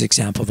he used the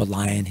example of a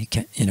lion. He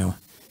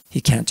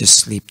can't just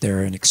sleep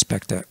there and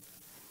expect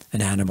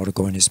an animal to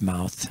go in his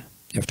mouth.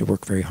 You have to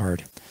work very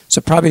hard.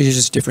 So probably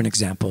uses different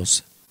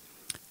examples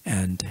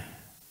and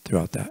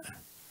throughout that.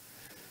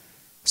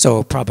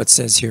 So Prabhupada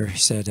says here, he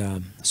said,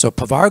 so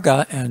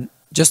pavarga and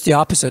just the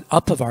opposite,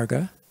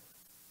 apavarga,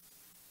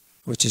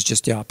 which is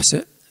just the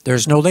opposite.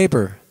 There's no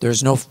labor.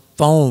 There's no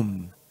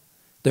foam.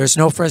 There's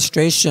no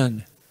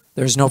frustration.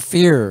 There's no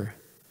fear.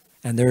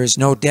 And there is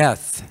no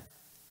death.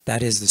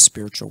 That is the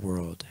spiritual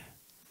world.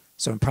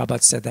 So when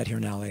Prabhupada said that here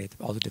in LA,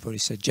 all the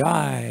devotees said,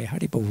 Jai,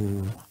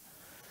 Haribol.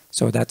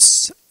 So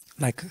that's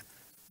like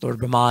Lord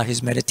Brahma,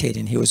 he's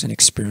meditating. He wasn't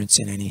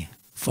experiencing any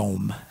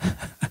foam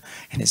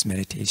in his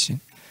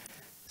meditation.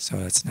 So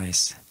that's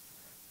nice.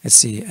 Let's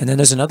see. And then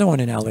there's another one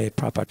in LA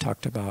Prabhupada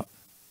talked about,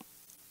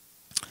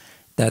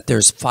 that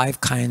there's 5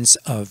 kinds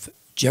of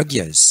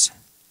jagyas.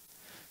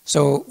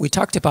 So we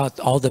talked about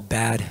all the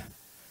bad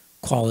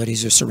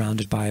qualities you're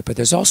surrounded by, but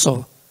there's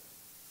also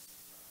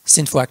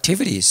sinful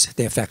activities,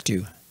 they affect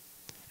you.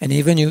 And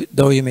even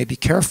though you may be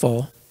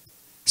careful,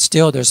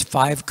 still there's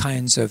 5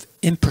 kinds of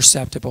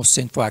imperceptible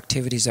sinful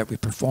activities that we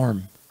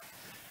perform.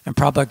 And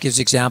Prabhupada gives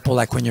example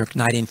like when you're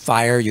igniting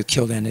fire, you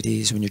kill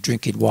entities, when you're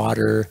drinking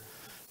water,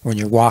 when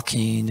you're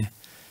walking,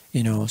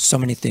 so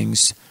many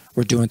things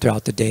we're doing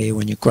throughout the day,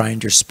 when you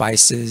grind your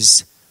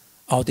spices,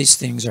 all these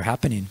things are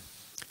happening.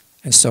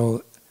 And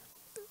so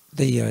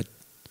the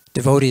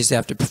devotees, they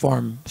have to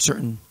perform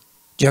certain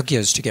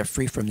yagyas to get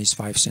free from these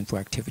 5 sinful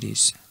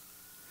activities.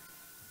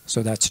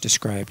 So that's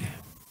described.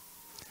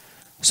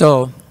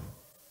 So,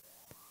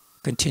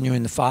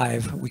 continuing the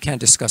 5, we can't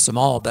discuss them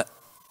all, but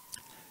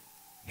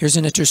here's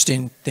an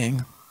interesting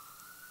thing.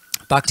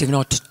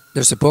 Bhaktivinoda,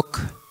 there's a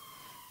book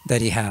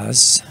that he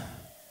has,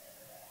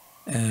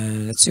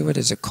 and let's see, what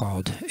is it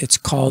called? It's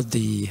called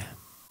the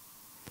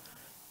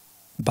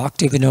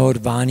Bhaktivinoda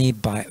Vani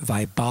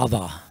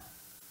Vaibhava.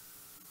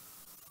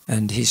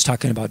 And he's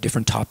talking about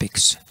different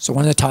topics. So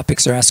one of the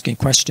topics, they're asking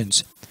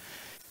questions.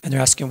 And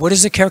they're asking, what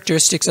is the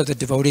characteristics of the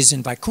devotees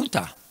in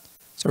Vaikuntha?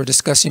 So we're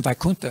discussing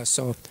Vaikuntha.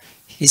 So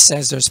he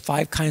says there's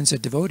 5 kinds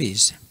of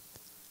devotees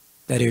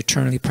that are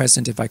eternally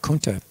present in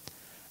Vaikuntha.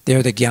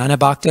 They're the Jnana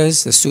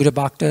Bhaktas, the Sudha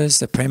Bhaktas,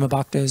 the Prema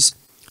Bhaktas,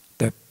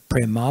 the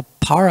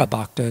Premapara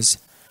Bhaktas,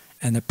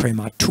 and the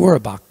Prematura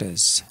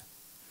Bhaktas.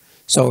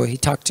 So he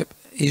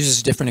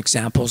uses different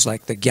examples,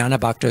 like the Jnana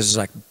Bhaktas is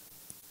like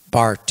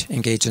Bart,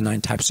 engaged in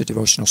 9 types of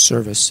devotional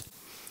service,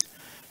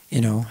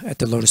 at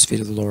the lotus feet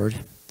of the Lord.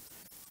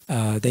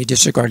 They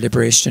disregard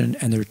liberation,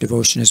 and their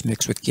devotion is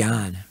mixed with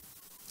Gyan.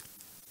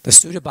 The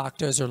Sudha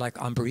Bhaktas are like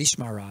Ambarish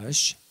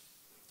Maharaj,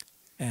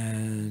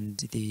 and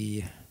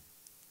the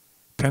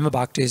Prema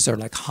Bhaktas are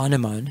like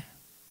Hanuman,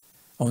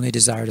 only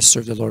desire to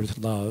serve the Lord with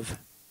love.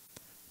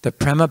 The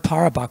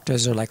Premapara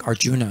Bhaktas are like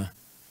Arjuna.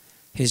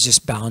 He's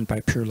just bound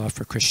by pure love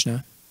for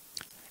Krishna.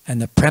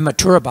 And the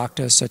Prematura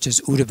Bhaktas, such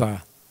as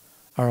Uddhava,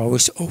 are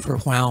always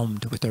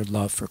overwhelmed with their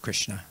love for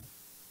Krishna.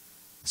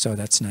 So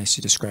that's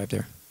nicely described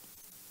there.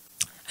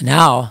 And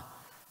now,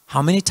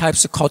 how many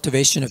types of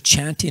cultivation of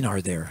chanting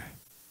are there?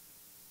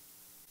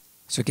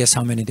 So guess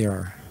how many there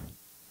are?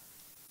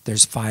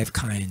 There's 5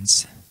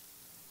 kinds.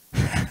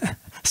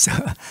 So,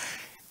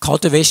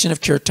 cultivation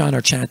of kirtan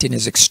or chanting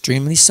is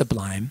extremely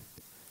sublime.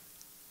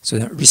 So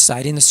that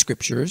reciting the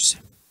scriptures,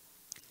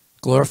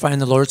 glorifying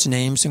the Lord's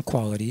names and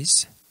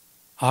qualities,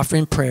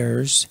 offering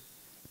prayers,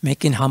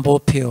 making humble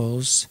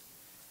appeals,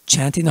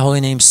 chanting the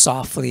holy name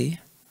softly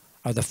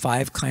are the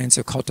 5 kinds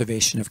of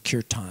cultivation of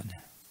kirtan.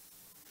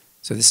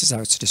 So this is how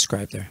it's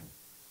described there.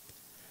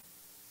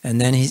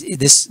 And then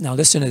now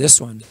listen to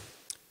this one.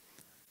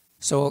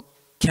 So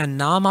can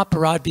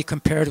namaparad be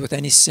compared with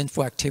any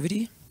sinful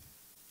activity?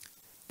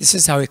 This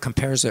is how he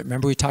compares it.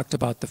 Remember we talked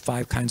about the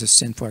 5 kinds of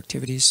sinful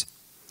activities?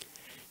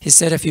 He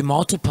said if you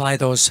multiply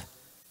those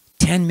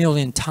 10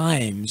 million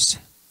times,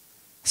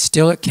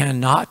 still it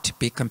cannot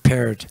be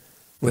compared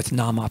with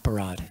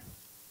namaparad.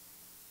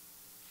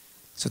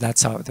 So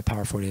that's how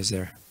powerful it is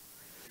there.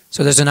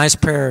 So there's a nice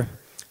prayer.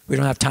 We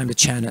don't have time to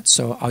chant it,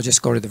 so I'll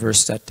just go to the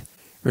verse that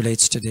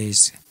relates to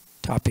today's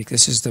topic.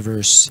 This is the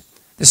verse.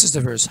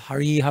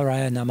 Hari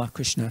Haraya Nama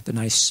Krishna, the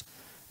nice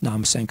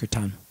Nam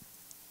Sankirtan.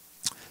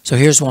 So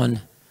here's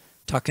one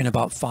talking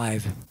about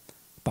 5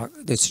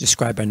 that's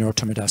described by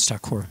Narottama Das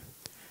Thakur.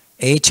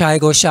 Echai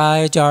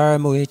Goshai Jar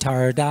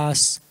Muitar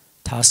Das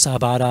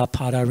Tasabada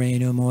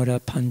Padarenu Moda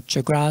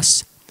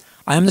Panchagras.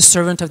 I am the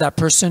servant of that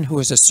person who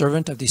is a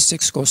servant of these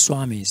 6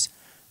 Goswamis.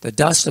 The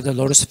dust of the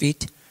lotus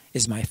feet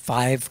is my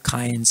 5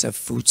 kinds of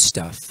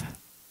foodstuff.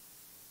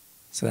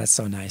 So that's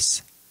so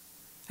nice.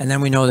 And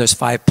then we know there's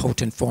 5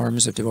 potent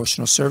forms of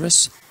devotional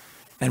service,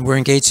 and we're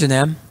engaged in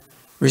them.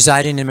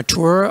 Residing in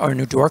Mathura or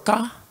New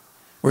Dwarka,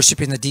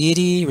 worshiping the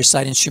deity,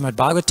 reciting Srimad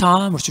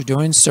Bhagavatam, which we're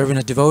doing, serving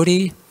a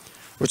devotee,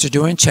 which we're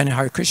doing, chanting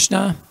Hare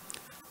Krishna.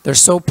 They're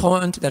so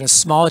potent that a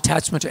small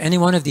attachment to any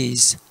one of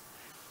these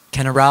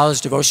can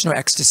arouse devotional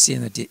ecstasy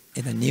in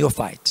the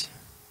neophyte.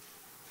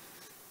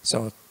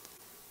 So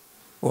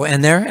we'll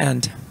end there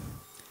and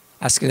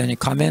ask if any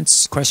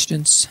comments,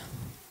 questions,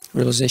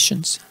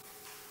 realizations.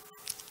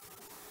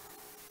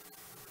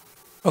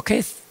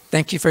 Okay,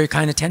 thank you for your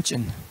kind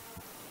attention.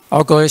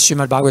 All glories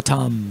Srimad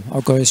Bhagavatam.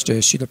 All glories to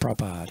Srila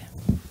Prabhupada.